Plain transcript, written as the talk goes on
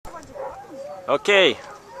Okay,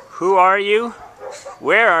 who are you,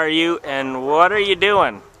 where are you, and what are you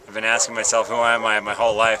doing? I've been asking myself who am I my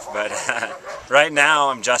whole life, but right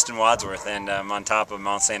now I'm Justin Wadsworth, and I'm on top of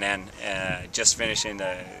Mont-Sainte-Anne, just finishing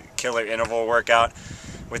the killer interval workout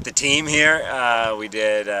with the team here. We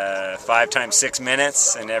did 5 times 6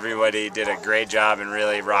 minutes, and everybody did a great job and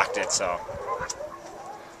really rocked it. So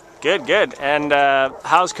good. And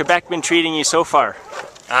how's Quebec been treating you so far?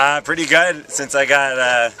 Pretty good, since I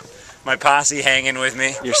got my posse hanging with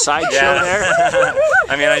me. Your sideshow there?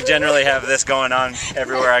 I mean, I generally have this going on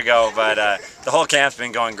everywhere I go, but the whole camp's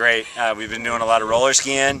been going great. We've been doing a lot of roller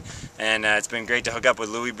skiing, and it's been great to hook up with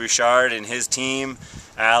Louis Bouchard and his team,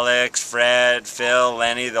 Alex, Fred, Phil,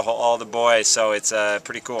 Lenny, all the boys, so it's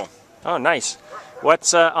pretty cool. Oh, nice.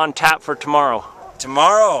 What's on tap for tomorrow?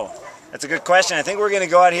 Tomorrow? That's a good question. I think we're going to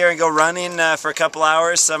go out here and go running for a couple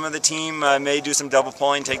hours. Some of the team may do some double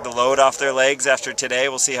pulling, take the load off their legs after today.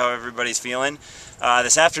 We'll see how everybody's feeling.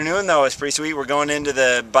 This afternoon, though, is pretty sweet. We're going into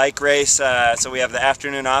the bike race, so we have the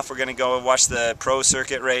afternoon off. We're going to go watch the pro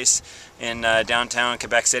circuit race in downtown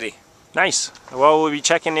Quebec City. Nice. Well, we'll be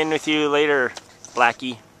checking in with you later,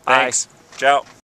 Blackie. Bye. Thanks. Ciao.